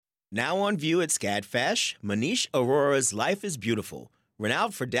Now on view at SCADFASH, Manish Arora's Life is Beautiful.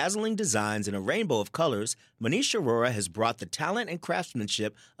 Renowned for dazzling designs in a rainbow of colors, Manish Arora has brought the talent and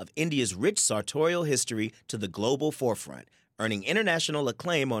craftsmanship of India's rich sartorial history to the global forefront, earning international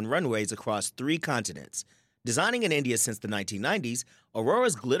acclaim on runways across 3 continents. Designing in India since the 1990s,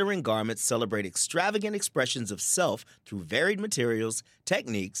 Aurora's glittering garments celebrate extravagant expressions of self through varied materials,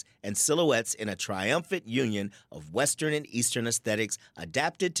 techniques, and silhouettes in a triumphant union of Western and Eastern aesthetics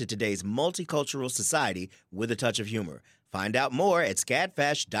adapted to today's multicultural society with a touch of humor. Find out more at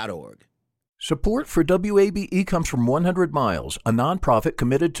scadfash.org. Support for WABE comes from 100 Miles, a nonprofit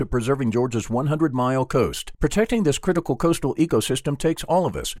committed to preserving Georgia's 100-mile coast. Protecting this critical coastal ecosystem takes all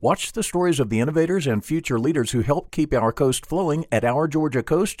of us. Watch the stories of the innovators and future leaders who help keep our coast flowing at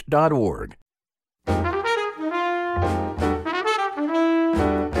ourgeorgiacoast.org.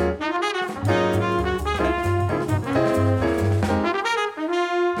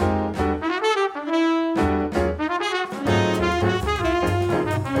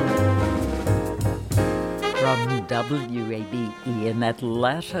 From WABE in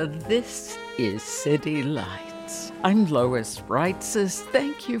Atlanta, this is City Lights. I'm Lois Reitzes.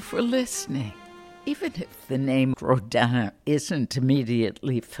 Thank you for listening. Even if the name Rodin isn't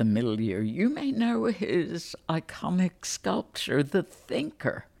immediately familiar, you may know his iconic sculpture, The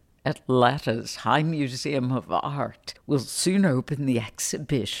Thinker. Atlanta's High Museum of Art will soon open the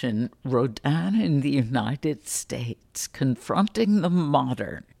exhibition Rodin in the United States, Confronting the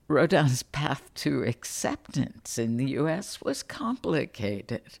Modern. Rodin's path to acceptance in the U.S. was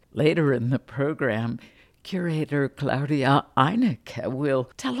complicated. Later in the program, curator Claudia Einecke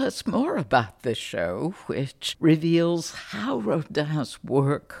will tell us more about the show, which reveals how Rodin's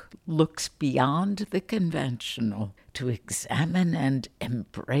work looks beyond the conventional to examine and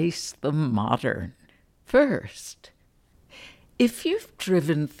embrace the modern. First, if you've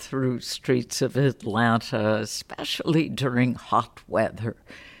driven through streets of Atlanta, especially during hot weather,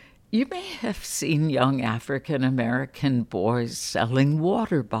 you may have seen young African-American boys selling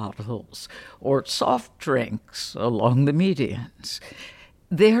water bottles or soft drinks along the medians.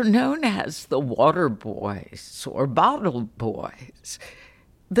 They're known as the water boys or bottle boys.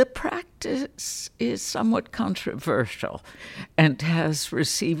 The practice is somewhat controversial and has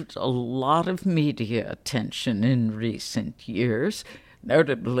received a lot of media attention in recent years,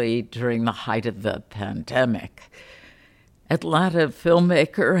 notably during the height of the pandemic. Atlanta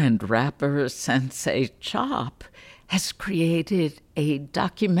filmmaker and rapper Sensei Chop has created a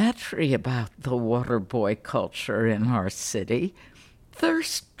documentary about the waterboy culture in our city.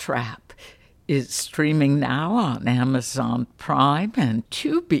 Thirst Trap is streaming now on Amazon Prime and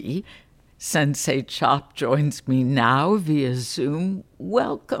Tubi. Sensei Chop joins me now via Zoom.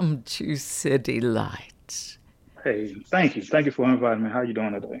 Welcome to City Lights. Hey, thank you. Thank you for inviting me. How are you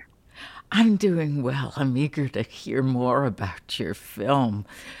doing today? I'm doing well. I'm eager to hear more about your film.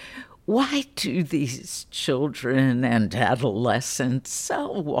 Why do these children and adolescents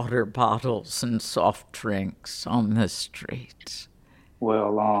sell water bottles and soft drinks on the streets?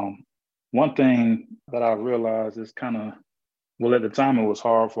 Well, one thing that I realized is well, at the time it was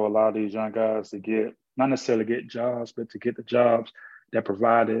hard for a lot of these young guys to not necessarily get jobs, but to get the jobs that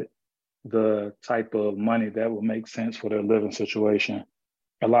provided the type of money that would make sense for their living situation.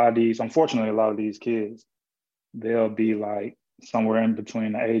 Unfortunately, a lot of these kids, they'll be like somewhere in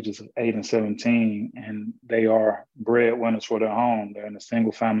between the ages of 8 and 17, and they are breadwinners for their home. They're in a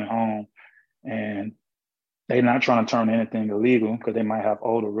single family home, and they're not trying to turn anything illegal because they might have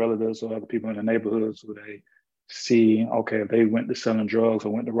older relatives or other people in the neighborhoods who they see, okay, if they went to selling drugs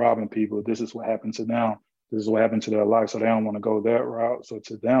or went to robbing people, this is what happened to them. This is what happened to their life. So they don't want to go that route. So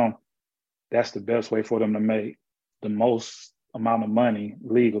to them, that's the best way for them to make the most amount of money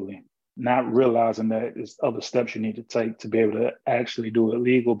legally, not realizing that there's other steps you need to take to be able to actually do it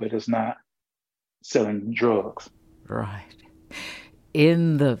legal, but it's not selling drugs. Right.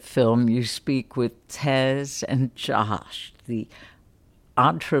 In the film, you speak with Tez and Josh, the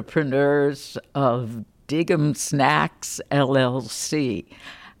entrepreneurs of Diggum Snacks, LLC.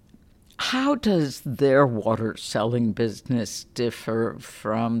 How does their water selling business differ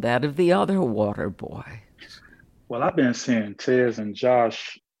from that of the other water boys? Well, I've been seeing Tez and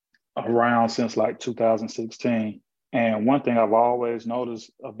Josh around since like 2016. And one thing I've always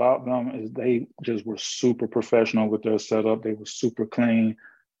noticed about them is they just were super professional with their setup. They were super clean.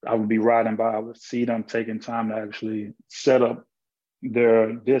 I would be riding by, I would see them taking time to actually set up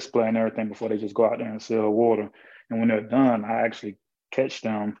their display and everything before they just go out there and sell water. And when they're done, I actually catch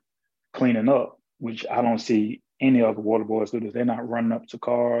them cleaning up, which I don't see any other water boys do this. They're not running up to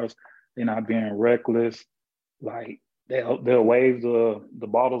cars. They're not being reckless. Like, they'll waive the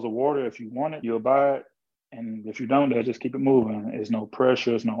bottles of water. If you want it, you'll buy it. And if you don't, they'll just keep it moving. It's no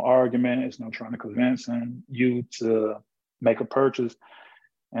pressure, it's no argument, it's no trying to convince you to make a purchase.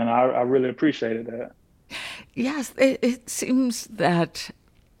 And I really appreciated that. Yes, it seems that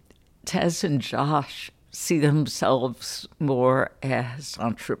Tez and Josh see themselves more as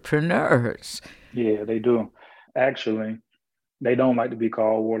entrepreneurs. Yeah, they do. Actually, they don't like to be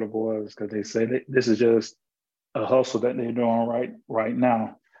called water boys because they say that this is just a hustle that they're doing right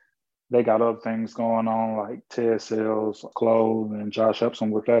now. They got other things going on, like Ted sells clothes, and Josh helps them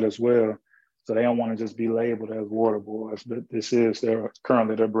with that as well. So they don't want to just be labeled as water boys, but this is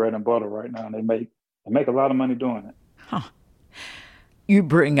currently their bread and butter right now. And they make a lot of money doing it. Huh. You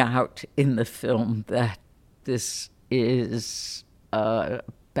bring out in the film that this is a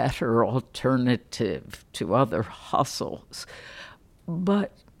better alternative to other hustles,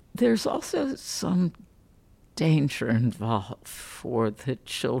 but there's also some danger involved for the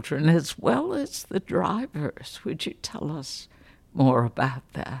children as well as the drivers. Would you tell us more about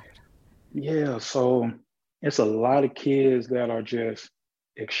that? Yeah, so it's a lot of kids that are just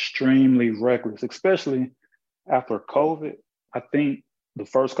extremely reckless, especially after COVID. I think the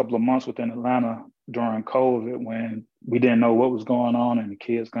first couple of months within Atlanta during COVID, when we didn't know what was going on and the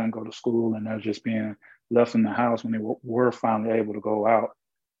kids couldn't go to school and they're just being left in the house when they were finally able to go out,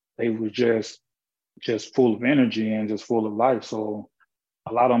 they were just full of energy and just full of life. So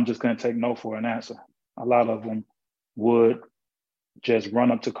a lot of them just couldn't take no for an answer. A lot of them would just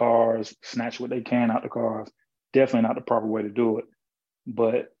run up to cars, snatch what they can out the cars. Definitely not the proper way to do it.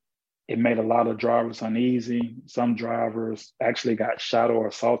 But it made a lot of drivers uneasy. Some drivers actually got shot or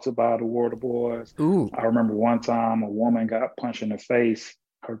assaulted by the water boys. Ooh. I remember one time a woman got punched in the face,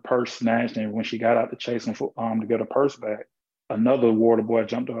 her purse snatched, and when she got out to chase them to get her purse back, another water boy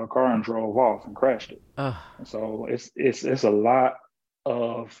jumped in her car and drove off and crashed it. So it's a lot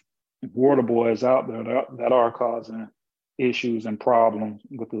of water boys out there that are causing issues and problems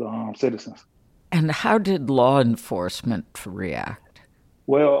with the citizens. And how did law enforcement react?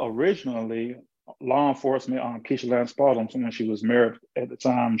 Well, originally, law enforcement, Keisha Lance Bottoms, when she was married at the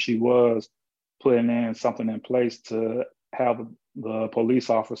time, she was putting in something in place to have the police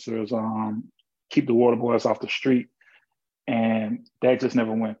officers keep the water boys off the street. And that just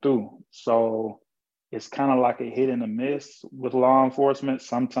never went through. So it's kind of like a hit and a miss with law enforcement.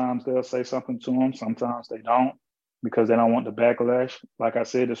 Sometimes they'll say something to them, sometimes they don't, because they don't want the backlash. Like I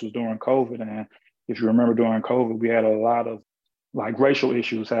said, this was during COVID. And if you remember during COVID, we had a lot of like racial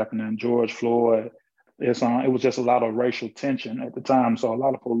issues happening. George Floyd, it was just a lot of racial tension at the time. So a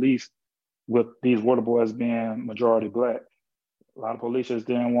lot of police, with these water boys being majority Black, a lot of police just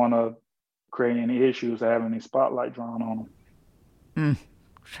didn't want to create any issues or have any spotlight drawn on them.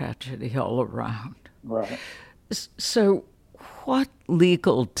 Tragedy all around. Right. So what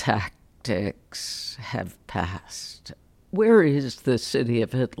legal tactics have passed? Where is the city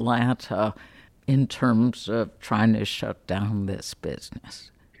of Atlanta in terms of trying to shut down this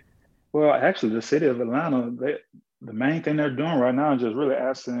business? Well, actually, the city of Atlanta, the main thing they're doing right now is just really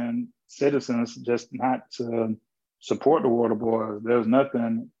asking citizens just not to support the water boys. There's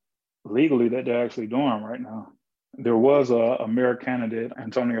nothing legally that they're actually doing right now. There was a mayor candidate,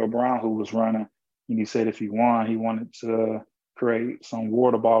 Antonio Brown, who was running, and he said if he won, he wanted to create some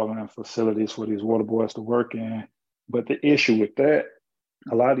water bottling facilities for these water boys to work in. But the issue with that,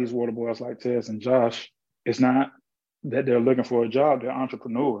 a lot of these water boys like Tez and Josh, it's not that they're looking for a job, they're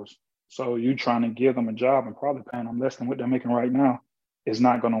entrepreneurs. So you trying to give them a job and probably paying them less than what they're making right now, it's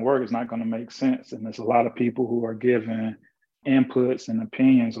not going to work. It's not going to make sense. And there's a lot of people who are giving inputs and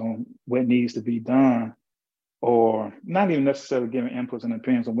opinions on what needs to be done, or not even necessarily giving inputs and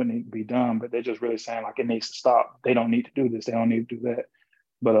opinions on what needs to be done, but they're just really saying like it needs to stop. They don't need to do this. They don't need to do that.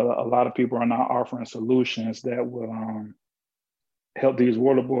 But a lot of people are not offering solutions that will help these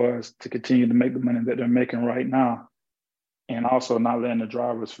water boys to continue to make the money that they're making right now, and also not letting the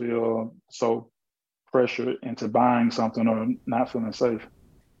drivers feel so pressured into buying something or not feeling safe.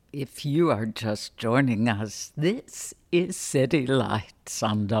 If you are just joining us, this is City Lights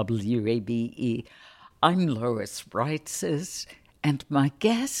on WABE. I'm Lois Reitzes, and my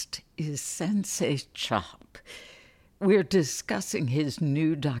guest is Sensei Chop. We're discussing his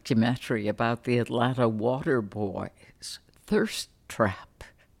new documentary about the Atlanta water boys, Thirst Trap.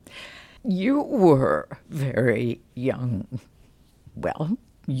 You were very young. Well,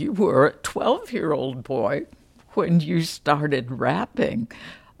 you were a 12-year-old boy when you started rapping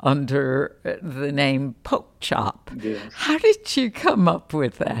under the name Poke Chop. Yes. How did you come up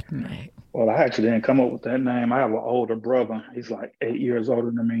with that name? Well, I actually didn't come up with that name. I have an older brother. He's like 8 years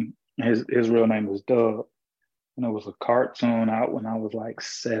older than me. His real name was Doug. And there was a cartoon out when I was like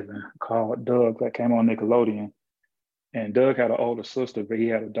 7 called Doug that came on Nickelodeon. And Doug had an older sister, but he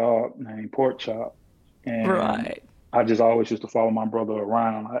had a dog named Pork Chop. And Right. I just always used to follow my brother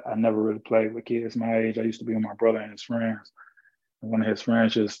around. I never really played with kids my age. I used to be with my brother and his friends. And one of his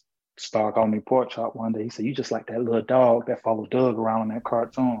friends just started calling me Pork Chop one day. He said, "You just like that little dog that followed Doug around in that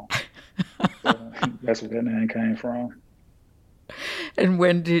cartoon." So that's where that name came from. And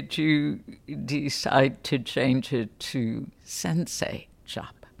when did you decide to change it to Sensei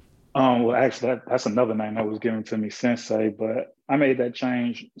Chop? Well, actually, that's another name that was given to me, Sensei, but I made that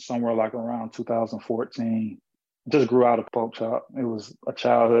change somewhere like around 2014. Just grew out of Pork Chop. It was a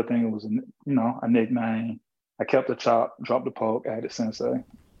childhood thing. It was, a nickname. I kept the chop, dropped the poke, added Sensei.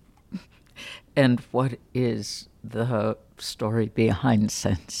 And what is the story behind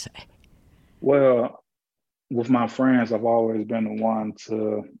Sensei? Well, with my friends, I've always been the one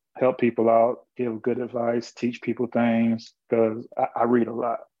to help people out, give good advice, teach people things, because I read a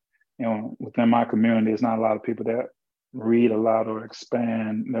lot. Within my community, there's not a lot of people that read a lot or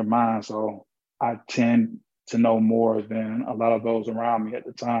expand their minds. So I tend to know more than a lot of those around me at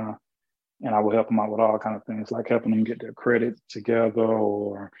the time. And I will help them out with all kind of things, like helping them get their credit together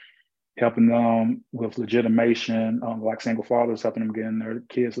or helping them with legitimation, like single fathers, helping them getting their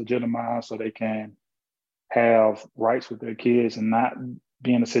kids legitimized so they can have rights with their kids and not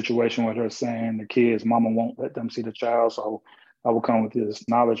be in a situation where they're saying the kids, mama won't let them see the child. So I will come with this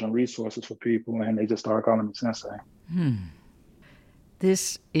knowledge and resources for people, and they just start calling me Sensei.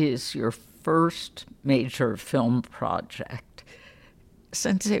 This is your first major film project.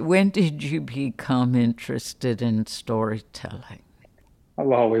 Sensei, when did you become interested in storytelling?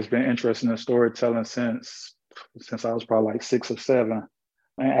 I've always been interested in storytelling since I was probably like 6 or 7.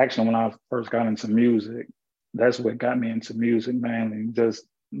 And actually, when I first got into music, that's what got me into music mainly, just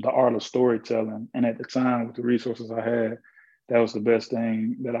the art of storytelling. And at the time, with the resources I had, that was the best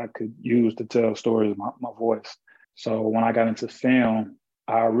thing that I could use to tell stories, my voice. So when I got into film,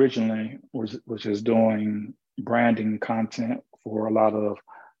 I originally was just doing branding content for a lot of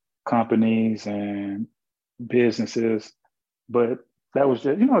companies and businesses. But that was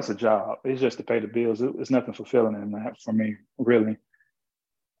just, it's a job. It's just to pay the bills. It's nothing fulfilling in that for me, really.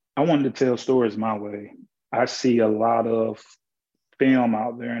 I wanted to tell stories my way. I see a lot of film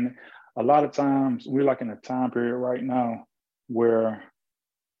out there, and a lot of times we're like in a time period right now where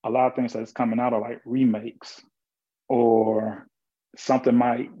a lot of things that's coming out are like remakes, or something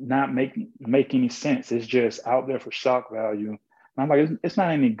might not make any sense. It's just out there for shock value. And I'm like, it's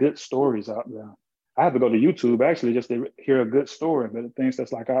not any good stories out there. I have to go to YouTube actually just to hear a good story, but the things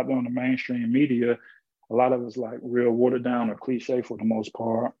that's like out there on the mainstream media, a lot of it's like real watered down or cliche for the most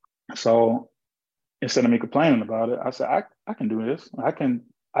part. So instead of me complaining about it, I said, I can do this. I can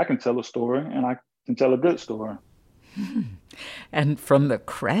tell a story, and I can tell a good story. And from the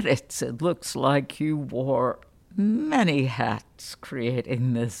credits, it looks like you wore many hats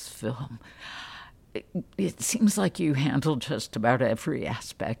creating this film. It seems like you handled just about every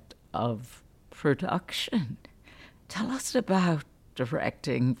aspect of production. Tell us about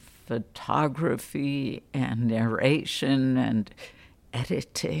directing photography and narration and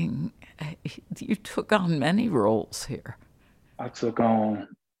editing. You took on many roles here. I took on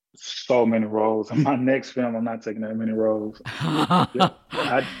so many roles. In my next film, I'm not taking that many roles.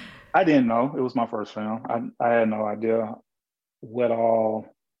 I didn't know. It was my first film. I had no idea what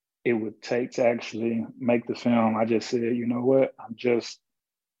all it would take to actually make the film. I just said, you know what? I'm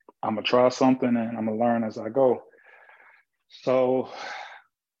gonna try something and I'm gonna learn as I go. So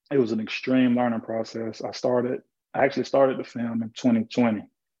it was an extreme learning process. I actually started the film in 2020,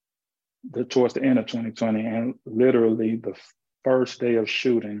 towards the end of 2020, and literally the first day of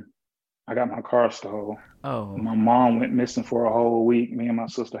shooting, I got my car stolen. Oh. My mom went missing for a whole week. Me and my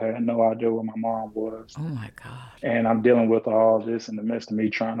sister had no idea where my mom was. Oh my God. And I'm dealing with all this in the midst of me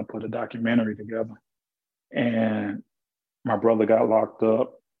trying to put a documentary together. And my brother got locked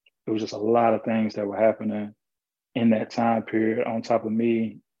up. It was just a lot of things that were happening in that time period, on top of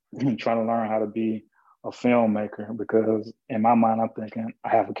me trying to learn how to be a filmmaker, because in my mind, I'm thinking, I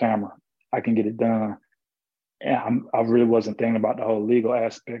have a camera, I can get it done. And I really wasn't thinking about the whole legal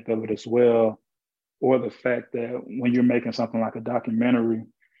aspect of it as well, or the fact that when you're making something like a documentary,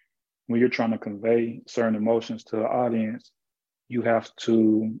 when you're trying to convey certain emotions to the audience, you have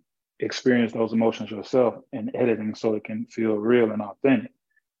to experience those emotions yourself in editing so it can feel real and authentic.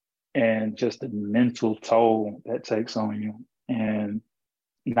 And just the mental toll that takes on you, and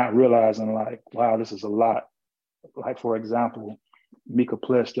not realizing like, wow, this is a lot. Like, for example, Mika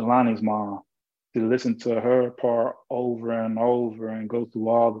Plesh, Jelani's mom, to listen to her part over and over and go through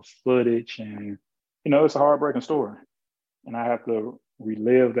all the footage and it's a heartbreaking story. And I have to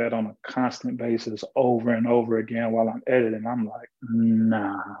relive that on a constant basis over and over again while I'm editing. I'm like,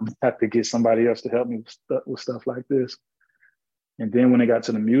 nah, I have to get somebody else to help me with stuff like this. And then when it got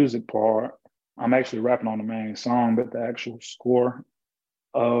to the music part, I'm actually rapping on the main song, but the actual score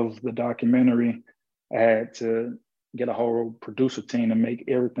of the documentary, I had to get a whole producer team to make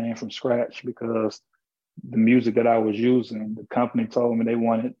everything from scratch because the music that I was using, the company told me they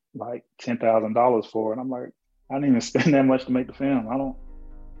wanted like $10,000 for it. I'm like, I didn't even spend that much to make the film. I don't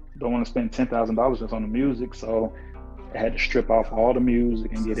want to spend $10,000 just on the music. So I had to strip off all the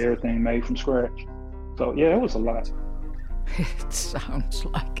music and get everything made from scratch. So yeah, it was a lot. It sounds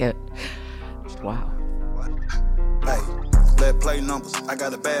like it. Wow. Hey, let play numbers. I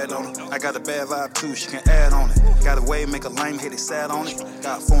got a bad on it. I got a bad vibe too. She can add on it. Got a way, make a lame hit it sad on it.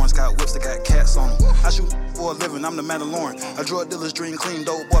 Got foreigns, got whips that got cats on them. I shoot for a living. I'm the Mandalorian. A drug dealer's dream, clean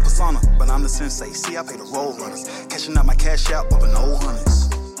dope boy persona. But I'm the sensei. See, I pay the road runners. Cashing out my cash out, bumping old hundreds.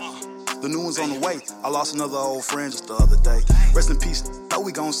 The new one's on the way. I lost another old friend just the other day. Rest in peace. Know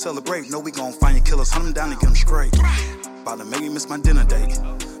we gon' celebrate. Know we gon' find your killers, hunt them down and get them straight. About to make me miss my dinner date.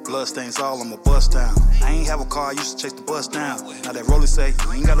 Blood stains all on my bust down. I ain't have a car, I used to chase the bus down. Now that Rollie say,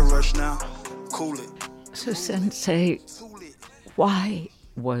 you ain't gotta rush now. Cool it. So, Sensei, why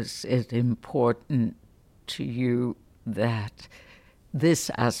was it important to you that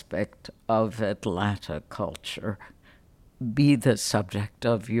this aspect of Atlanta culture be the subject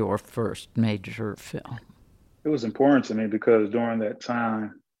of your first major film? It was important to me because during that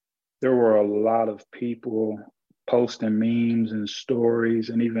time, there were a lot of people posting memes and stories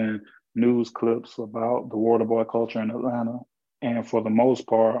and even news clips about the water boy culture in Atlanta. And for the most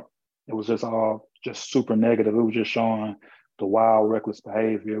part, it was just super negative. It was just showing the wild, reckless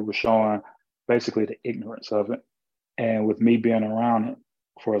behavior. It was showing basically the ignorance of it. And with me being around it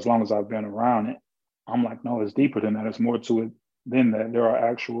for as long as I've been around it, I'm like, no, it's deeper than that. There's more to it than that. There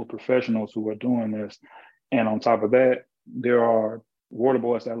are actual professionals who are doing this. And on top of that, there are water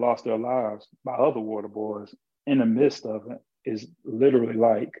boys that lost their lives by other water boys. In the midst of it is literally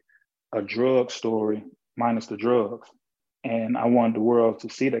like a drug story minus the drugs. And I wanted the world to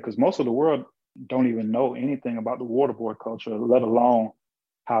see that because most of the world don't even know anything about the water boy culture, let alone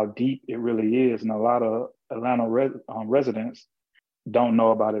how deep it really is. And a lot of Atlanta residents don't know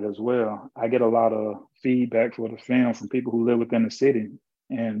about it as well. I get a lot of feedback for the film from people who live within the city.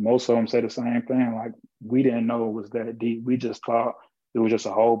 And most of them say the same thing, like, we didn't know it was that deep. We just thought it was just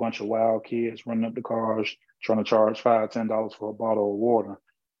a whole bunch of wild kids running up the cars, trying to charge $5, $10 for a bottle of water.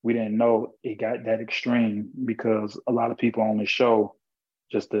 We didn't know it got that extreme because a lot of people only show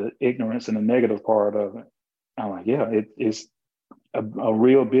just the ignorance and the negative part of it. I'm like, yeah, it's a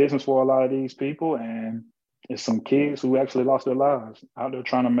real business for a lot of these people. And it's some kids who actually lost their lives out there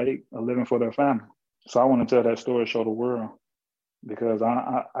trying to make a living for their family. So I want to tell that story, show the world, because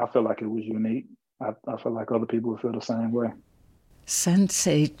I feel like it was unique. I feel like other people would feel the same way.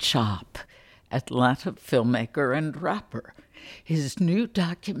 Sensei Chop, Atlanta filmmaker and rapper. His new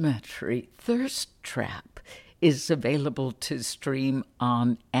documentary, Thirst Trap, is available to stream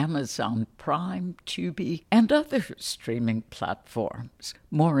on Amazon Prime, Tubi, and other streaming platforms.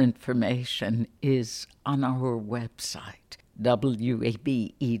 More information is on our website,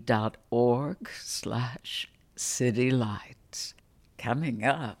 wabe.org/citylights. Coming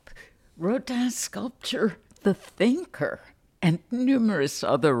up, Rodin sculpture, The Thinker, and numerous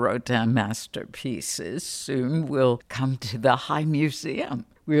other Rodin masterpieces soon will come to the High Museum.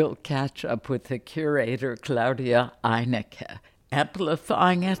 We'll catch up with the curator, Claudia Einecke.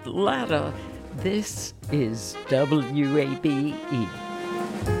 Amplifying Atlanta, this is WABE.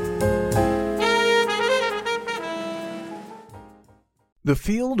 The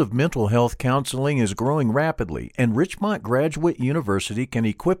field of mental health counseling is growing rapidly, and Richmont Graduate University can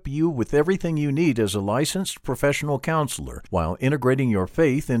equip you with everything you need as a licensed professional counselor while integrating your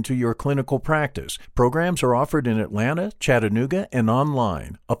faith into your clinical practice. Programs are offered in Atlanta, Chattanooga, and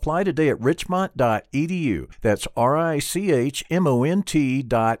online. Apply today at richmont.edu. That's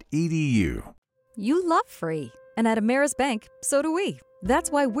RICHMONT.edu. You love free, and at Ameris Bank, so do we.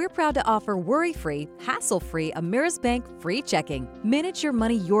 That's why we're proud to offer worry-free, hassle-free Ameris Bank free checking. Manage your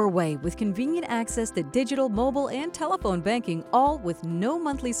money your way with convenient access to digital, mobile, and telephone banking, all with no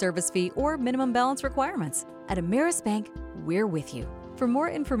monthly service fee or minimum balance requirements. At Ameris Bank, we're with you. For more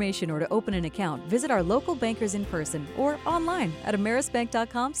information or to open an account, visit our local bankers in person or online at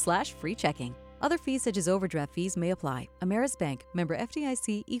amerisbank.com/free checking. Other fees such as overdraft fees may apply. Ameris Bank, member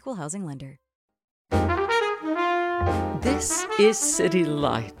FDIC, equal housing lender. This is City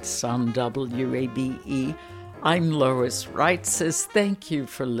Lights on WABE. I'm Lois Reitzes. Thank you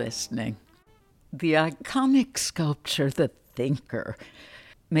for listening. The iconic sculpture, The Thinker,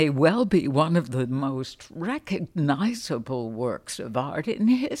 may well be one of the most recognizable works of art in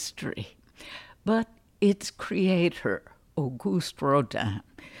history. But its creator, Auguste Rodin,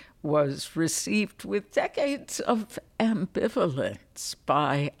 was received with decades of ambivalence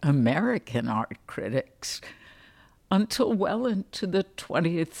by American art critics until well into the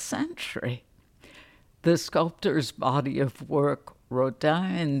 20th century. The sculptor's body of work,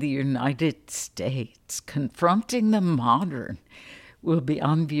 Rodin in the United States, Confronting the Modern, will be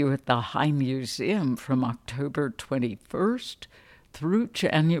on view at the High Museum from October 21st through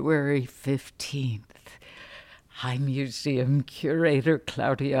January 15th. High Museum curator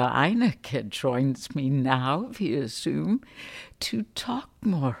Claudia Einecke joins me now via Zoom to talk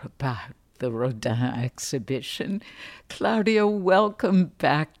more about the Rodin exhibition. Claudia, welcome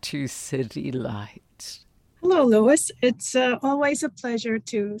back to City Lights. Hello, Louis. It's always a pleasure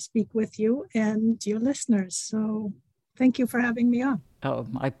to speak with you and your listeners. So thank you for having me on. Oh,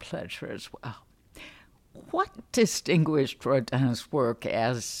 my pleasure as well. What distinguished Rodin's work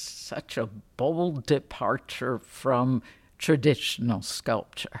as such a bold departure from traditional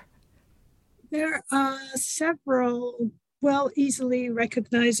sculpture? There are several easily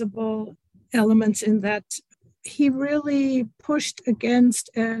recognizable elements in that he really pushed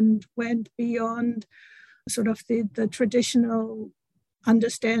against and went beyond sort of the traditional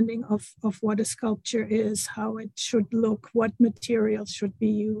understanding of what a sculpture is, how it should look, what materials should be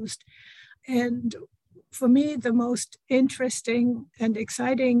used. And for me, the most interesting and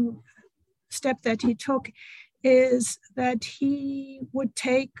exciting step that he took is that he would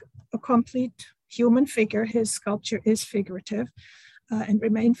take a complete human figure. His sculpture is figurative and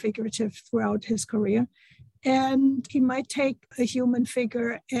remain figurative throughout his career. And he might take a human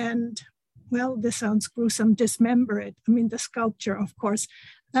figure and, well, this sounds gruesome, dismember it. I mean, the sculpture, of course.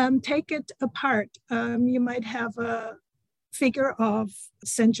 Take it apart. You might have a figure of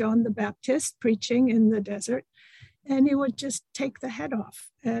St. John the Baptist preaching in the desert, and he would just take the head off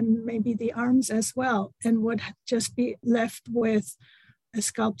and maybe the arms as well, and would just be left with a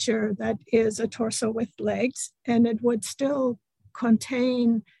sculpture that is a torso with legs, and it would still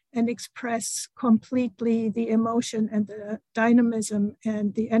contain and express completely the emotion and the dynamism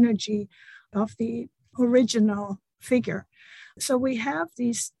and the energy of the original figure. So we have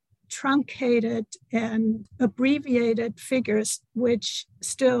these truncated and abbreviated figures which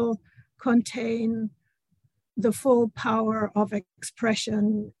still contain the full power of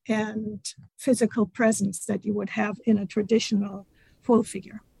expression and physical presence that you would have in a traditional full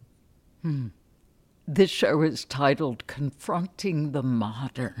figure. This show is titled Confronting the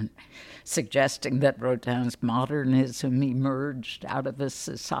Modern, suggesting that Rodin's modernism emerged out of a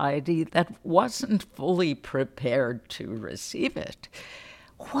society that wasn't fully prepared to receive it.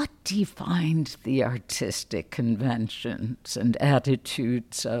 What defined the artistic conventions and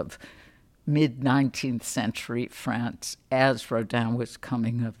attitudes of mid-19th century France as Rodin was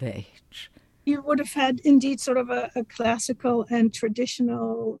coming of age? You would have had indeed sort of a classical and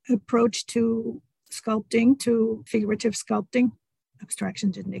traditional approach to sculpting, to figurative sculpting.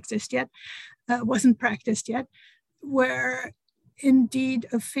 Abstraction didn't exist yet, wasn't practiced yet, where indeed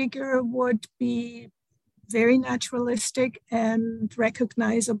a figure would be very naturalistic and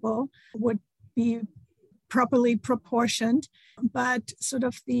recognizable, would be properly proportioned, but sort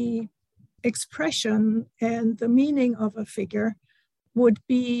of the expression and the meaning of a figure would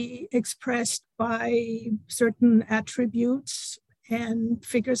be expressed by certain attributes, and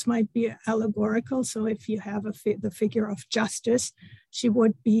figures might be allegorical. So if you have the figure of justice, she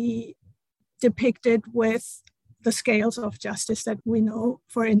would be depicted with the scales of justice that we know,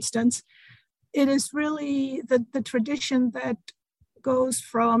 for instance. It is really the tradition that goes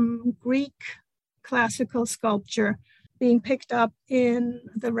from Greek classical sculpture being picked up in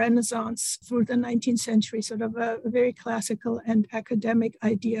the Renaissance through the 19th century, sort of a very classical and academic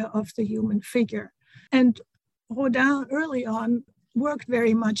idea of the human figure. And Rodin early on worked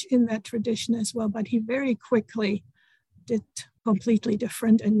very much in that tradition as well, but he very quickly did completely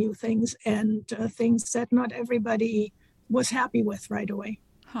different and new things, and things that not everybody was happy with right away.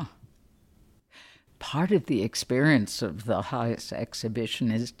 Part of the experience of the Hayes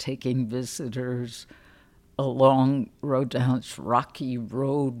exhibition is taking visitors along Rodin's rocky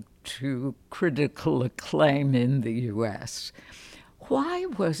road to critical acclaim in the U.S. Why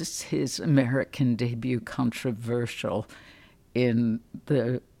was his American debut controversial in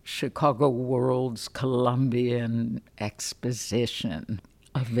the Chicago World's Columbian Exposition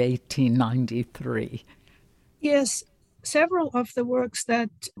of 1893? Yes, several of the works that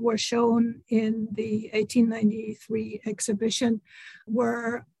were shown in the 1893 exhibition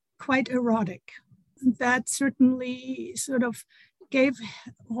were quite erotic. That certainly sort of gave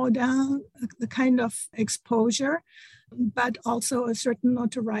Rodin the kind of exposure, but also a certain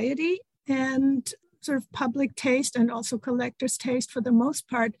notoriety, and sort of public taste and also collector's taste for the most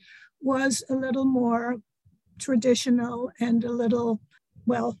part was a little more traditional and a little,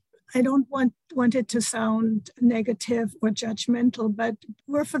 well, I don't want it to sound negative or judgmental, but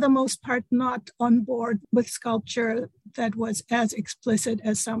we're for the most part not on board with sculpture that was as explicit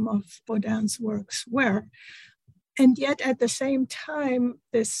as some of Rodin's works were. And yet at the same time,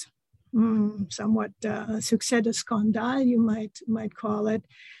 this somewhat succès de scandale, you might call it,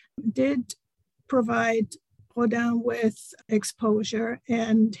 did provide Rodin with exposure,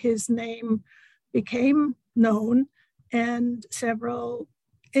 and his name became known, and several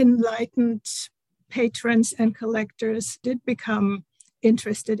enlightened patrons and collectors did become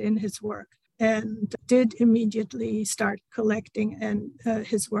interested in his work and did immediately start collecting and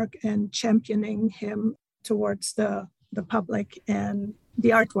his work and championing him towards the public and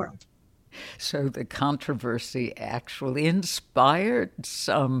the art world. So the controversy actually inspired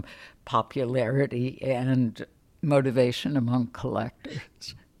some popularity and motivation among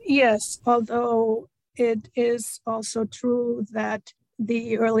collectors. Yes, although it is also true that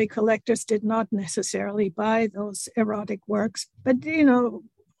the early collectors did not necessarily buy those erotic works. But,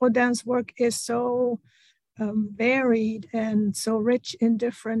 Rodin's work is so varied and so rich in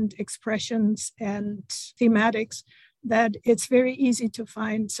different expressions and thematics that it's very easy to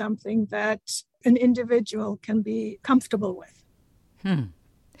find something that an individual can be comfortable with.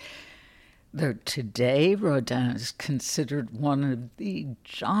 Though today Rodin is considered one of the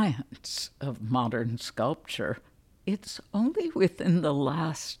giants of modern sculpture, it's only within the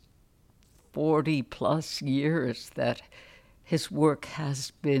last 40 plus years that his work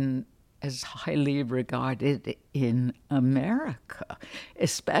has been as highly regarded in America,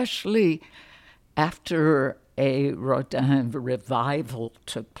 especially after a Rodin revival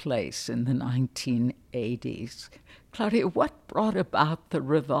took place in the 1980s. Claudia, what brought about the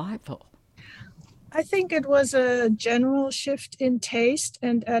revival? I think it was a general shift in taste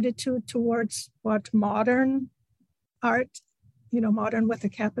and attitude towards what modern art, modern with a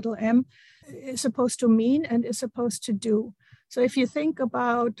capital M, is supposed to mean and is supposed to do. So if you think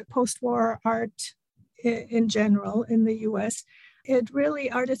about post-war art in general in the US,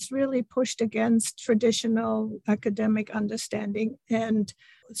 artists really pushed against traditional academic understanding and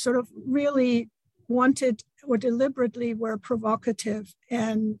sort of really wanted or deliberately were provocative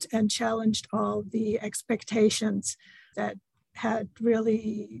and challenged all the expectations that had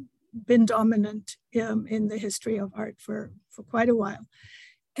really been dominant in the history of art for quite a while.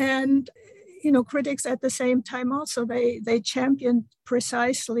 And, critics at the same time also, they championed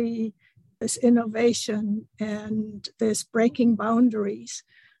precisely this innovation and this breaking boundaries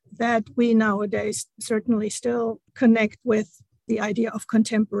that we nowadays certainly still connect with the idea of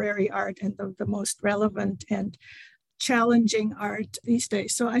contemporary art and the most relevant and challenging art these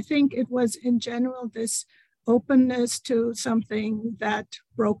days. So I think it was in general this openness to something that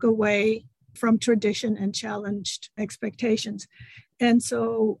broke away from tradition and challenged expectations. And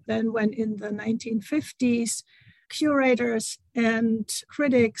so then when in the 1950s, curators and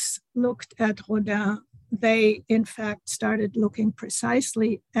critics looked at Rodin, they in fact started looking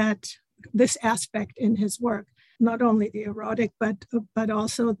precisely at this aspect in his work, not only the erotic, but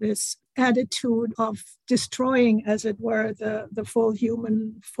also this attitude of destroying, as it were, the full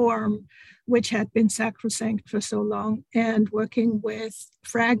human form, which had been sacrosanct for so long, and working with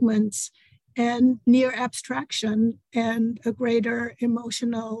fragments and near abstraction and a greater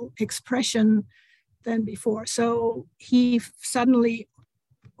emotional expression than before. So he suddenly,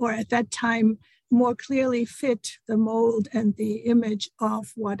 or at that time, more clearly fit the mold and the image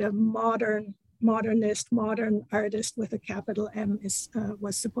of what a modern artist with a capital M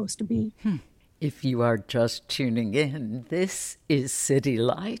was supposed to be. If you are just tuning in, this is City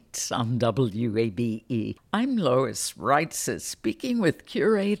Lights on WABE. I'm Lois Reitzes, speaking with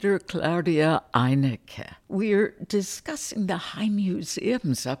curator Claudia Einecke. We're discussing the High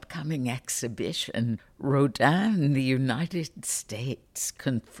Museum's upcoming exhibition, Rodin in the United States,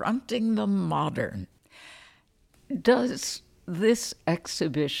 Confronting the Modern. Does this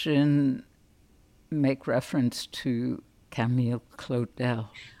exhibition make reference to Camille Claudel?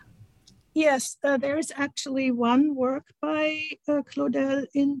 Yes, there is actually one work by Claudel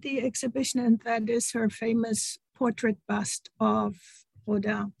in the exhibition, and that is her famous portrait bust of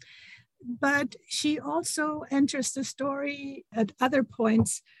Rodin. But she also enters the story at other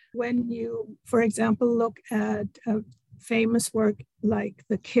points when you, for example, look at a famous work like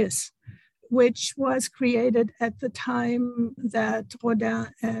The Kiss, which was created at the time that Rodin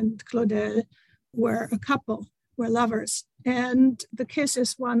and Claudel were a couple, were lovers. And The Kiss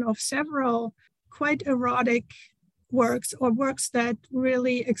is one of several quite erotic works, or works that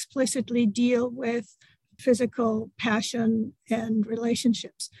really explicitly deal with physical passion and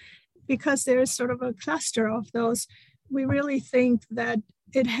relationships. Because there's sort of a cluster of those, we really think that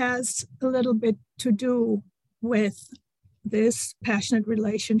it has a little bit to do with this passionate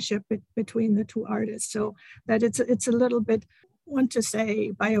relationship between the two artists. So that it's a little bit, I want to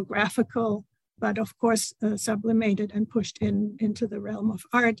say, biographical, but of course sublimated and pushed into the realm of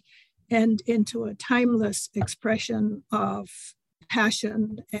art and into a timeless expression of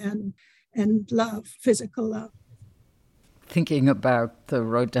passion and love, physical love. Thinking about the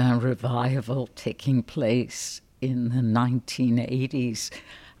Rodin revival taking place in the 1980s,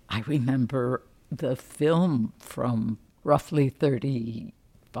 I remember the film from roughly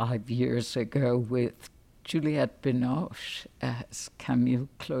 35 years ago with Juliette Binoche as Camille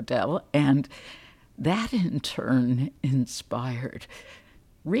Claudel, and that in turn inspired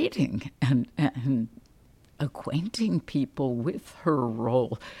reading and acquainting people with her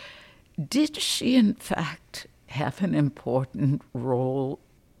role. Did she, in fact, have an important role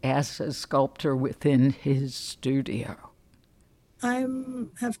as a sculptor within his studio? I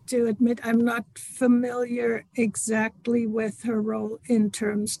have to admit, I'm not familiar exactly with her role in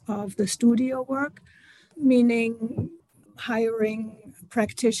terms of the studio work, meaning hiring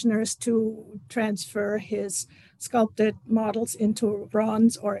practititioners to transfer his sculpted models into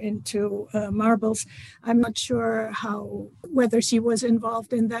bronze or into marbles. I'm not sure whether she was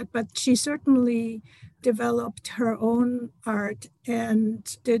involved in that, but she certainly developed her own art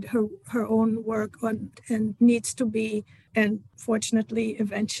and did her own work and needs to be, and fortunately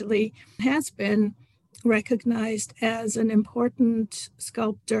eventually has been, recognized as an important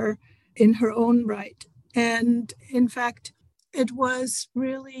sculptor in her own right. And in fact, it was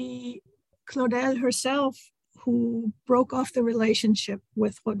really Claudel herself who broke off the relationship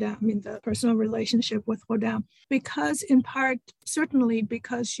with Rodin, the personal relationship with Rodin, because in part, certainly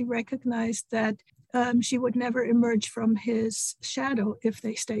because she recognized that she would never emerge from his shadow if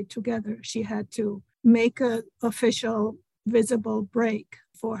they stayed together. She had to make an official, visible break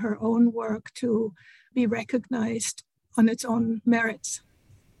for her own work to be recognized on its own merits.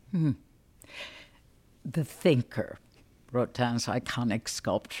 The Thinker, Rodin's iconic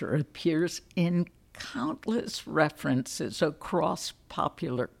sculpture, appears in countless references across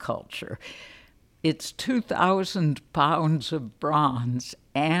popular culture. It's 2,000 pounds of bronze,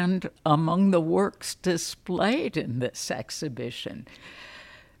 and among the works displayed in this exhibition.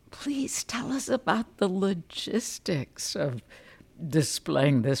 Please tell us about the logistics of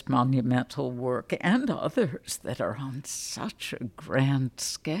displaying this monumental work and others that are on such a grand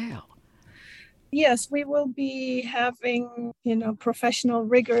scale. Yes, we will be having, professional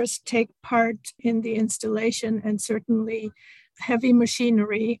riggers take part in the installation, and certainly heavy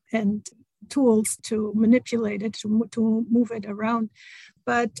machinery and tools to manipulate it, to move it around.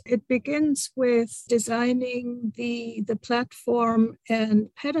 But it begins with designing the platform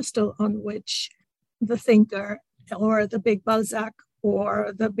and pedestal on which the Thinker or the big Balzac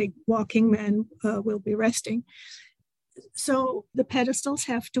or the big Walking Man will be resting. So the pedestals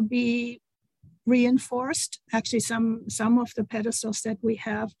have to be reinforced. Actually, some of the pedestals that we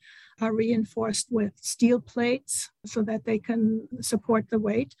have are reinforced with steel plates so that they can support the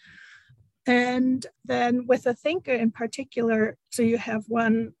weight. And then with the Thinker in particular, so you have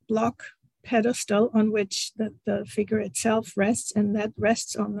one block pedestal on which the figure itself rests, and that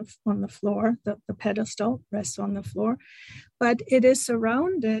rests on the floor. The pedestal rests on the floor, but it is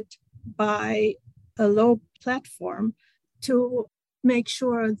surrounded by a low platform to make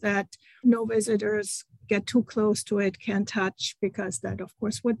sure that no visitors get too close to it, can touch, because that, of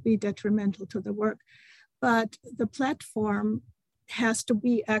course, would be detrimental to the work. But the platform has to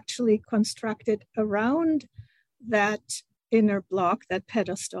be actually constructed around that inner block, that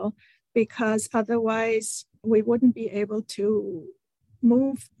pedestal, because otherwise we wouldn't be able to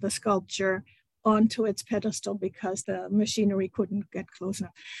move the sculpture onto its pedestal because the machinery couldn't get close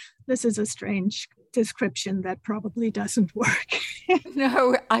enough. This is a strange description that probably doesn't work.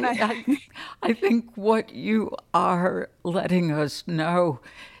 No, I think what you are letting us know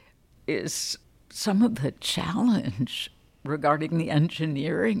is some of the challenge regarding the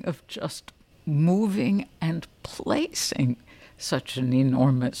engineering of just moving and placing such an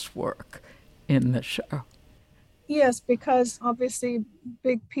enormous work in the show. Yes, because obviously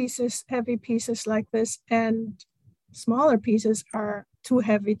big pieces, heavy pieces like this and smaller pieces are too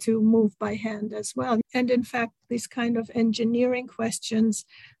heavy to move by hand as well. And in fact, these kind of engineering questions,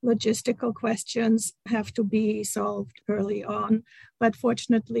 logistical questions have to be solved early on. But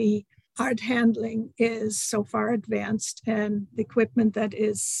fortunately, art handling is so far advanced and the equipment that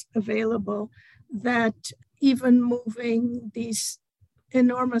is available that even moving these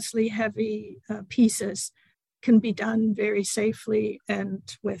enormously heavy pieces can be done very safely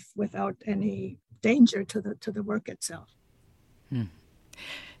and without any danger to the work itself.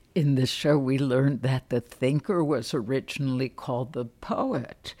 In this show, we learned that the thinker was originally called the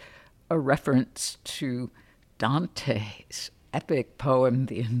poet, a reference to Dante's epic poem,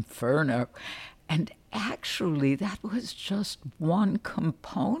 The Inferno. And actually, that was just one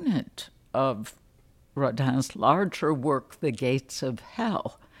component of Rodin's larger work, The Gates of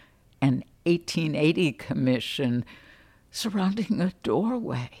Hell, an 1880 commission surrounding a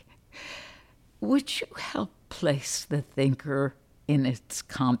doorway. Would you help place the thinker in its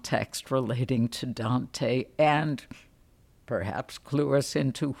context relating to Dante and perhaps clue us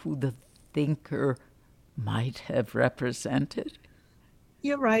into who the thinker might have represented?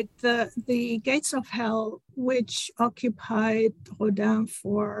 You're right. The Gates of Hell, which occupied Rodin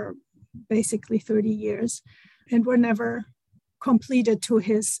for basically 30 years and were never completed to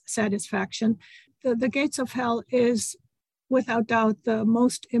his satisfaction. The Gates of Hell is without doubt the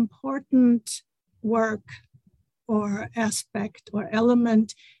most important work or aspect or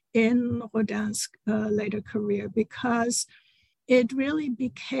element in Rodin's later career, because it really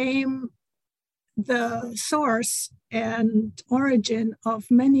became the source and origin of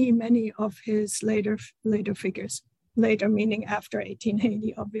many, many of his later figures. Later meaning after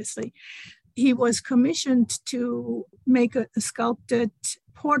 1880, obviously. He was commissioned to make a sculpted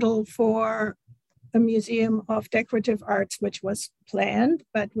portal for a museum of decorative arts, which was planned,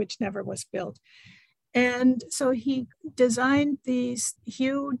 but which never was built. And so he designed these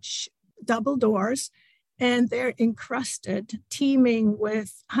huge double doors, and they're encrusted, teeming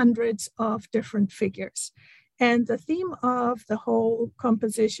with hundreds of different figures. And the theme of the whole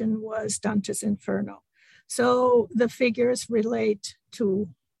composition was Dante's Inferno. So the figures relate to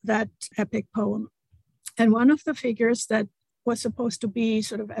that epic poem. And one of the figures that was supposed to be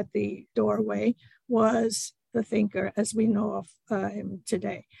sort of at the doorway was the thinker, as we know of him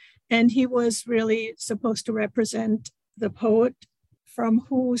today. And he was really supposed to represent the poet from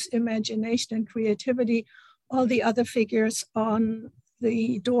whose imagination and creativity all the other figures on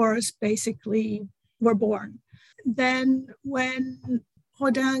the doors basically were born. Then when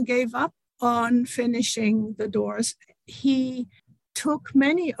Rodin gave up on finishing the doors, he took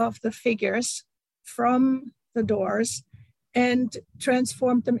many of the figures from the doors and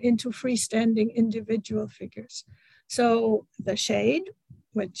transformed them into freestanding individual figures. So the shade,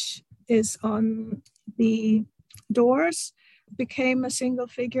 which is on the doors, became a single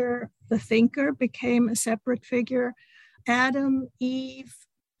figure. The thinker became a separate figure. Adam, Eve,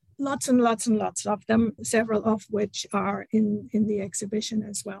 lots and lots and lots of them, several of which are in the exhibition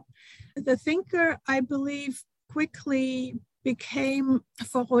as well. The thinker, I believe, quickly became,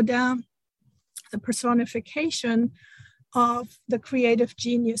 for Rodin, the personification of the creative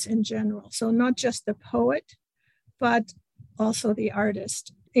genius in general. So not just the poet, but also the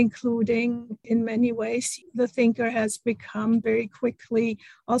artist, including in many ways, the thinker has become very quickly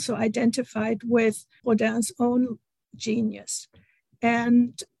also identified with Rodin's own genius.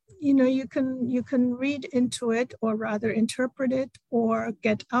 And you can read into it, or rather interpret it, or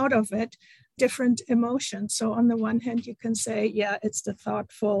get out of it different emotions. So on the one hand, you can say, yeah, it's the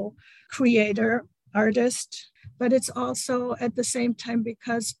thoughtful creator, artist, but it's also at the same time,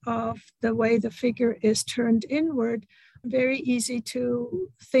 because of the way the figure is turned inward, very easy to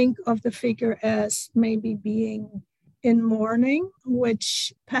think of the figure as maybe being in mourning,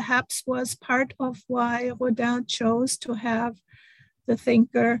 which perhaps was part of why Rodin chose to have the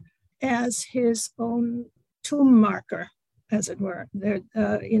thinker as his own tomb marker, as it were.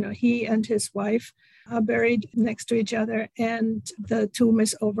 He and his wife are buried next to each other, and the tomb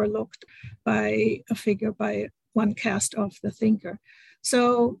is overlooked by a figure, by one cast of the thinker.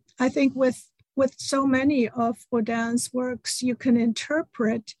 So I think with so many of Rodin's works, you can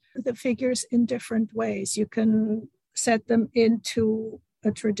interpret the figures in different ways. You can set them into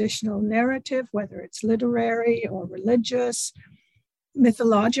a traditional narrative, whether it's literary or religious,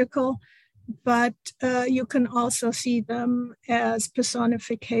 mythological, but you can also see them as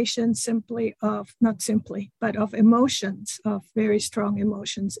personifications of emotions, of very strong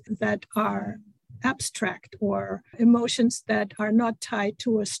emotions that are abstract, or emotions that are not tied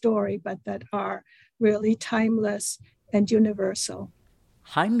to a story, but that are really timeless and universal.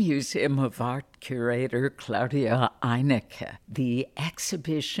 High Museum of Art curator Claudia Einecke. The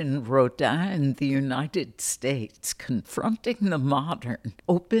exhibition Rodin in the United States, Confronting the Modern,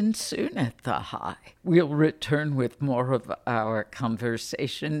 opens soon at the High. We'll return with more of our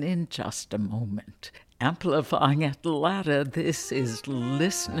conversation in just a moment. Amplifying Atlanta, this is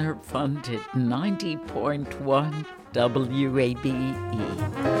listener-funded 90.1 WABE.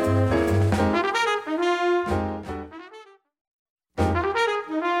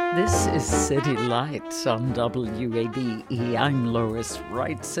 This is City Lights on WABE. I'm Lois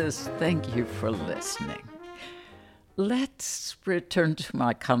Reitzes. Thank you for listening. Let's return to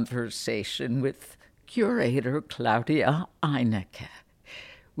my conversation with curator Claudia Einecke.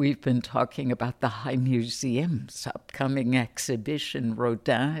 We've been talking about the High Museum's upcoming exhibition,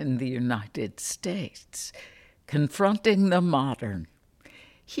 Rodin in the United States, Confronting the Modern.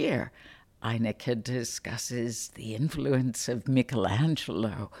 Here, Einecke discusses the influence of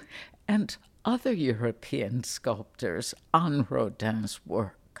Michelangelo and other European sculptors on Rodin's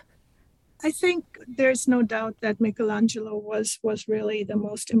work. I think there's no doubt that Michelangelo was really the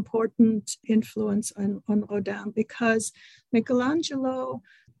most important influence on Rodin, because Michelangelo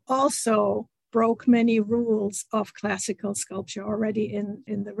also broke many rules of classical sculpture already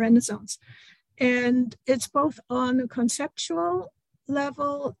in the Renaissance. And it's both on a conceptual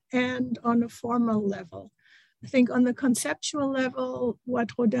level and on a formal level. I think on the conceptual level,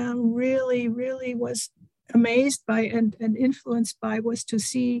 what Rodin really was amazed by and influenced by was to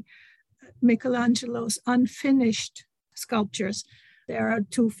see Michelangelo's unfinished sculptures. There are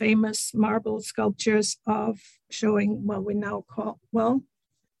two famous marble sculptures of showing what we now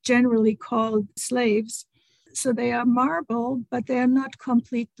generally called slaves. So they are marble, but they are not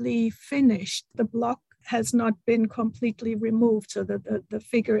completely finished. The block has not been completely removed, so that the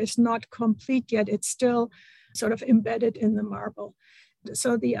figure is not complete yet. It's still sort of embedded in the marble.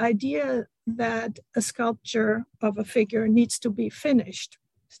 So the idea that a sculpture of a figure needs to be finished,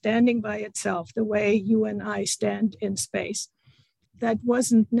 standing by itself, the way you and I stand in space, that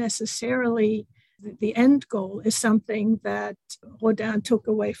wasn't necessarily the end goal, is something that Rodin took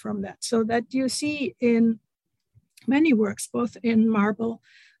away from that. So that you see in many works, both in marble,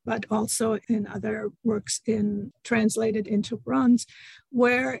 but also in other works translated into bronze,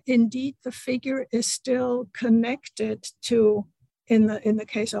 where indeed the figure is still connected to, in the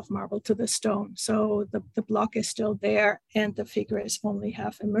case of marble, to the stone. So the block is still there and the figure is only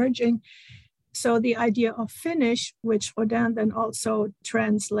half emerging. So the idea of finish, which Rodin then also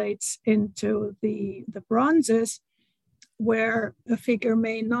translates into the bronzes, where a figure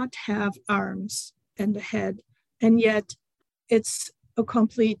may not have arms and a head, and yet it's a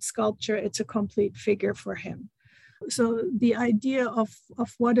complete sculpture, it's a complete figure for him. So the idea of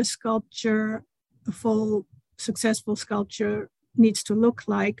what a sculpture, a full successful sculpture, needs to look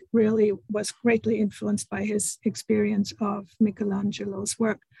like really was greatly influenced by his experience of Michelangelo's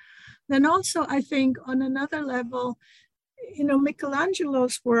work. Then also, I think on another level,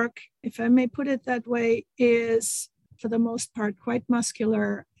 Michelangelo's work, if I may put it that way, is for the most part quite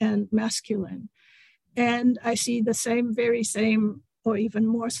muscular and masculine. And I see the very same, or even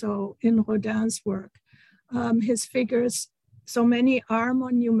more so, in Rodin's work. His figures, so many are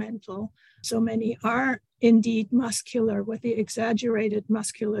monumental, so many are indeed muscular, with the exaggerated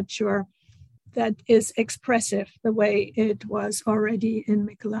musculature that is expressive the way it was already in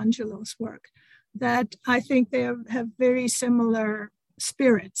Michelangelo's work, that I think they have very similar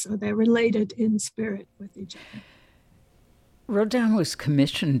spirits, or they're related in spirit with each other. Rodin was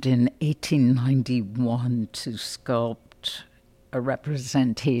commissioned in 1891 to sculpt a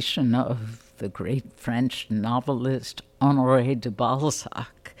representation of the great French novelist Honoré de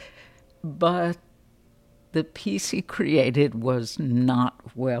Balzac, but the piece he created was not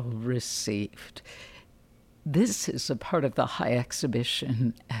well received. This is a part of the High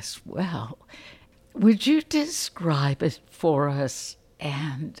exhibition as well. Would you describe it for us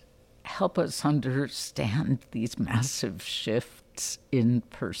and help us understand these massive shifts in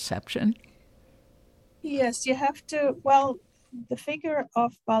perception? Yes, you have to. The figure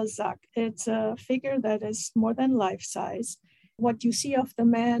of Balzac, it's a figure that is more than life-size. What you see of the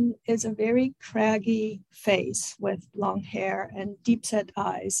man is a very craggy face with long hair and deep-set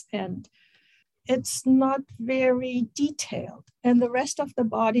eyes, and it's not very detailed. And the rest of the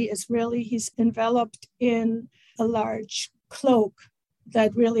body is really, he's enveloped in a large cloak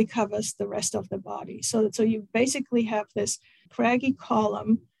that really covers the rest of the body. So you basically have this craggy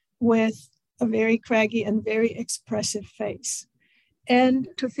column with a very craggy and very expressive face. And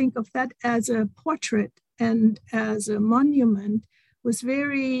to think of that as a portrait and as a monument was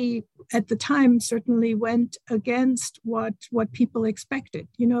very at the time certainly went against what people expected.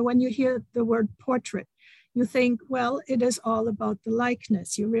 When you hear the word portrait, you think, well, it is all about the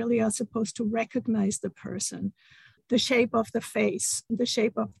likeness. You really are supposed to recognize the person. The shape of the face, the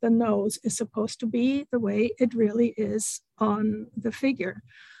shape of the nose is supposed to be the way it really is on the figure.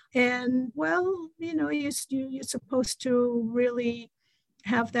 And well, you're supposed to really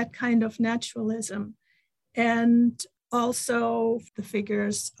have that kind of naturalism. And also the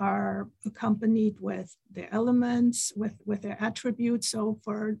figures are accompanied with their elements, with their attributes. So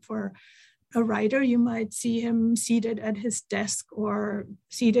for a writer, you might see him seated at his desk or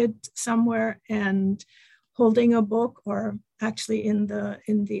seated somewhere and holding a book, or actually in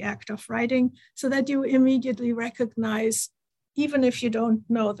the act of writing, so that you immediately recognize, even if you don't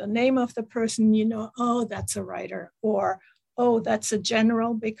know the name of the person, oh, that's a writer, or oh, that's a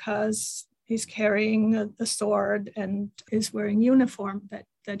general because he's carrying a sword and is wearing uniform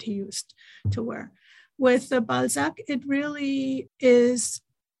that he used to wear. With Balzac, it really is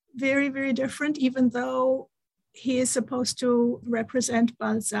very, very different. Even though he is supposed to represent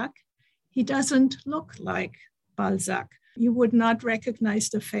Balzac, he doesn't look like Balzac. You would not recognize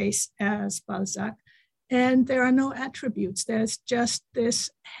the face as Balzac. And there are no attributes. There's just this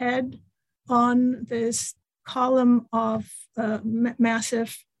head on this column of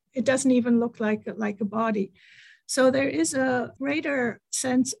massive, it doesn't even look like a body. So there is a greater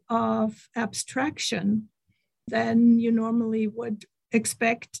sense of abstraction than you normally would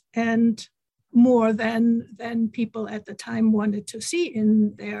expect, and more than people at the time wanted to see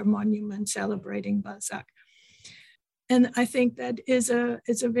in their monument celebrating Balzac. And I think that is a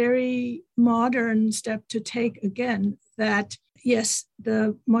very modern step to take again, that yes,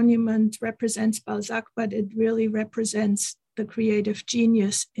 the monument represents Balzac, but it really represents the creative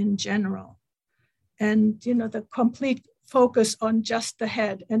genius in general. And, the complete focus on just the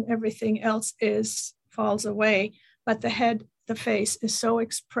head and everything else falls away, but the head, the face is so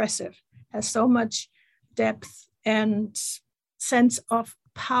expressive, has so much depth and sense of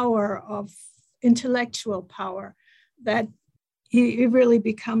power, of intellectual power, that he really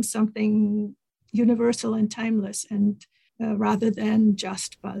becomes something universal and timeless, and rather than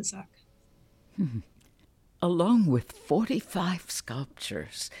just Balzac. Along with 45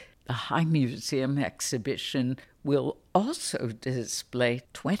 sculptures, the High Museum exhibition will also display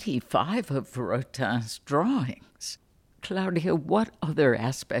 25 of Rodin's drawings. Claudia, what other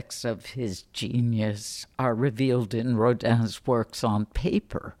aspects of his genius are revealed in Rodin's works on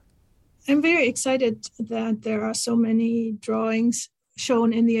paper? I'm very excited that there are so many drawings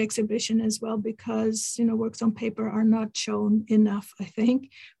shown in the exhibition as well, because, works on paper are not shown enough, I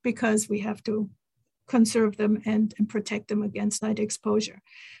think, because we have to conserve them and protect them against light exposure.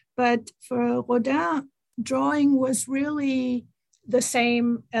 But for Rodin, drawing was really the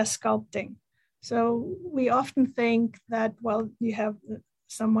same as sculpting. So we often think that, well, you have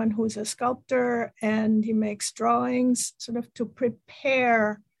someone who's a sculptor and he makes drawings sort of to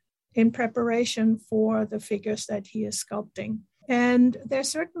prepare in preparation for the figures that he is sculpting. And there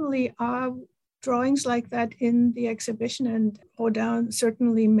certainly are drawings like that in the exhibition, and Rodin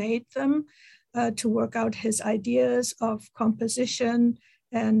certainly made them to work out his ideas of composition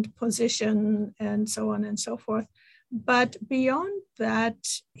and position and so on and so forth. But beyond that,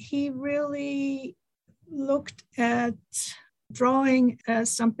 he really looked at drawing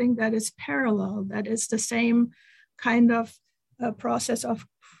as something that is parallel, that is the same kind of process of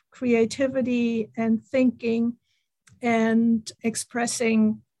creativity and thinking and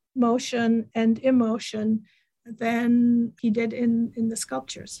expressing motion and emotion than he did in the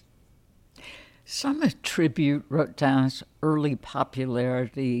sculptures. Some attribute Rodin's early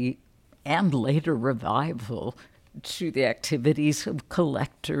popularity and later revival to the activities of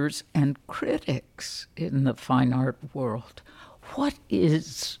collectors and critics in the fine art world. What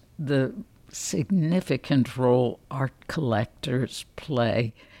is the significant role art collectors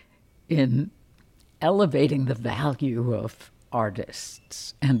play in elevating the value of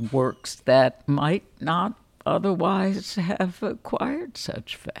artists and works that might not otherwise have acquired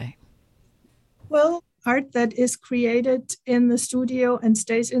such fame? Well, art that is created in the studio and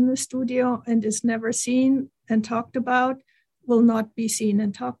stays in the studio and is never seen and talked about will not be seen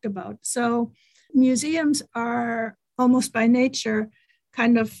and talked about. So museums are almost by nature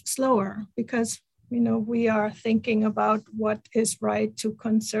kind of slower because, we are thinking about what is right to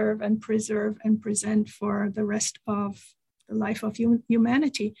conserve and preserve and present for the rest of the life of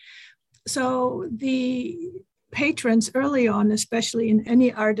humanity. So the patrons early on, especially in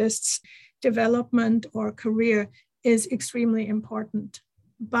any artist's development or career, is extremely important.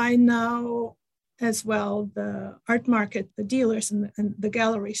 By now, as well the art market, the dealers, and the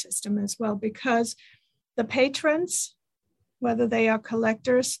gallery system as well, because the patrons, whether they are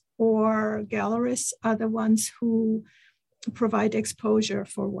collectors or gallerists, are the ones who provide exposure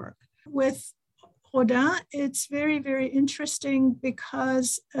for work. With Rodin, it's very, very interesting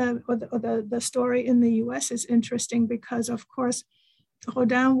because, the story in the US is interesting because, of course,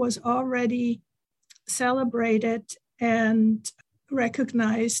 Rodin was already celebrated and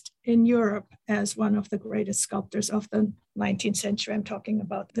recognized in Europe as one of the greatest sculptors of the 19th century. I'm talking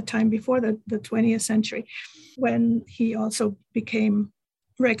about the time before the 20th century, when he also became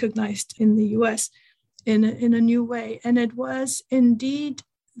recognized in the US in a new way. And it was indeed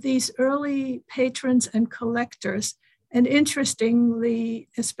these early patrons and collectors, and interestingly,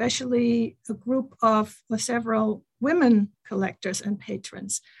 especially a group of several women collectors and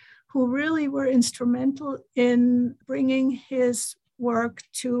patrons, who really were instrumental in bringing his work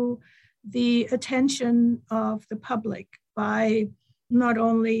to the attention of the public by not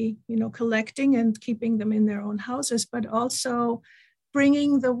only, collecting and keeping them in their own houses, but also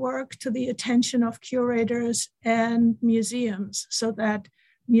bringing the work to the attention of curators and museums, so that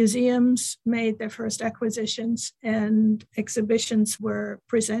museums made their first acquisitions and exhibitions were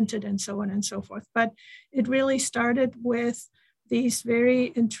presented and so on and so forth. But it really started with these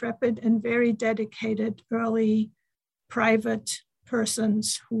very intrepid and very dedicated early private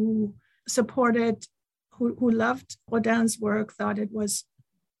persons who supported, who loved Rodin's work, thought it was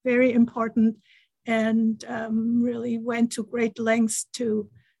very important, and really went to great lengths to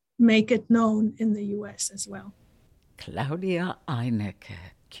make it known in the US as well. Claudia Einecke,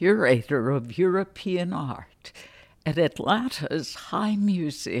 curator of European art at Atlanta's High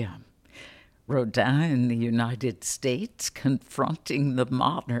Museum. Rodin in the United States, Confronting the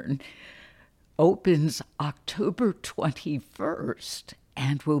Modern, opens October 21st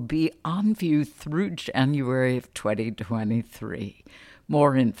and will be on view through January of 2023.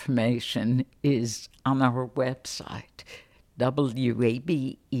 More information is on our website,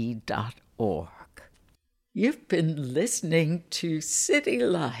 wabe.org. You've been listening to City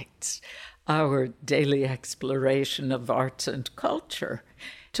Lights, our daily exploration of arts and culture.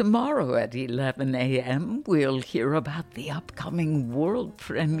 Tomorrow at 11 a.m., we'll hear about the upcoming world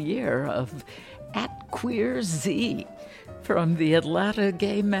premiere of At Queer Z from the Atlanta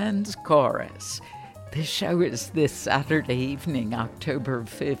Gay Men's Chorus. The show is this Saturday evening, October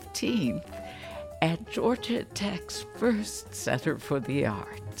 15th, at Georgia Tech's First Center for the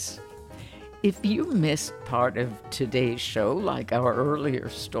Arts. If you missed part of today's show, like our earlier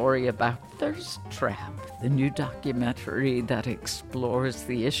story about Thirst Trap, the new documentary that explores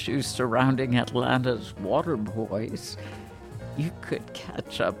the issues surrounding Atlanta's water boys, you could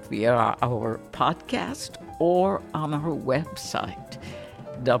catch up via our podcast or on our website,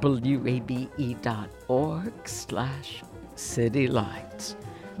 wabe.org/citylights.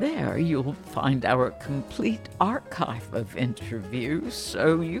 There you'll find our complete archive of interviews,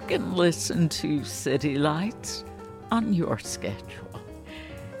 so you can listen to City Lights on your schedule.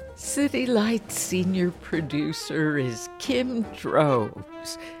 City Lights senior producer is Kim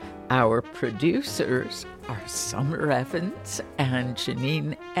Droves. Our producers are Summer Evans and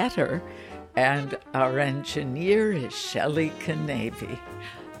Janine Etter, and our engineer is Shelley Canavy.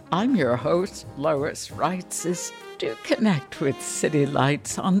 I'm your host, Lois Reitzes. Do connect with City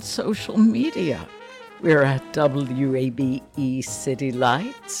Lights on social media. We're at WABE City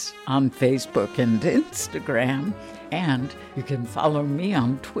Lights on Facebook and Instagram, and you can follow me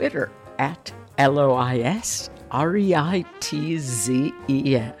on Twitter at LOISREITZES.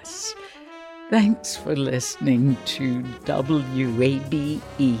 Thanks for listening to WABE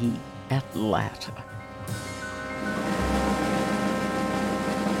Atlanta.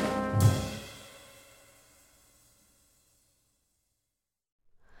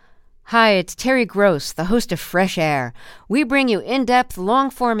 Hi, it's Terry Gross, the host of Fresh Air. We bring you in-depth,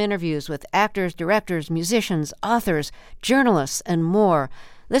 long-form interviews with actors, directors, musicians, authors, journalists, and more.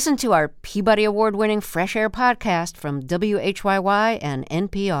 Listen to our Peabody Award-winning Fresh Air podcast from WHYY and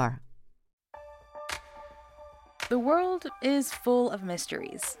NPR. The world is full of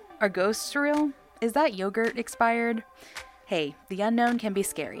mysteries. Are ghosts real? Is that yogurt expired? Hey, the unknown can be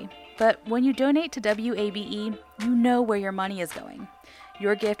scary. But when you donate to WABE, you know where your money is going.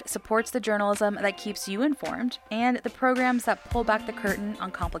 Your gift supports the journalism that keeps you informed and the programs that pull back the curtain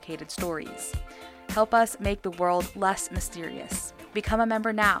on complicated stories. Help us make the world less mysterious. Become a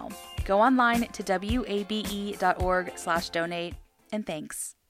member now. Go online to wabe.org/donate, and thanks.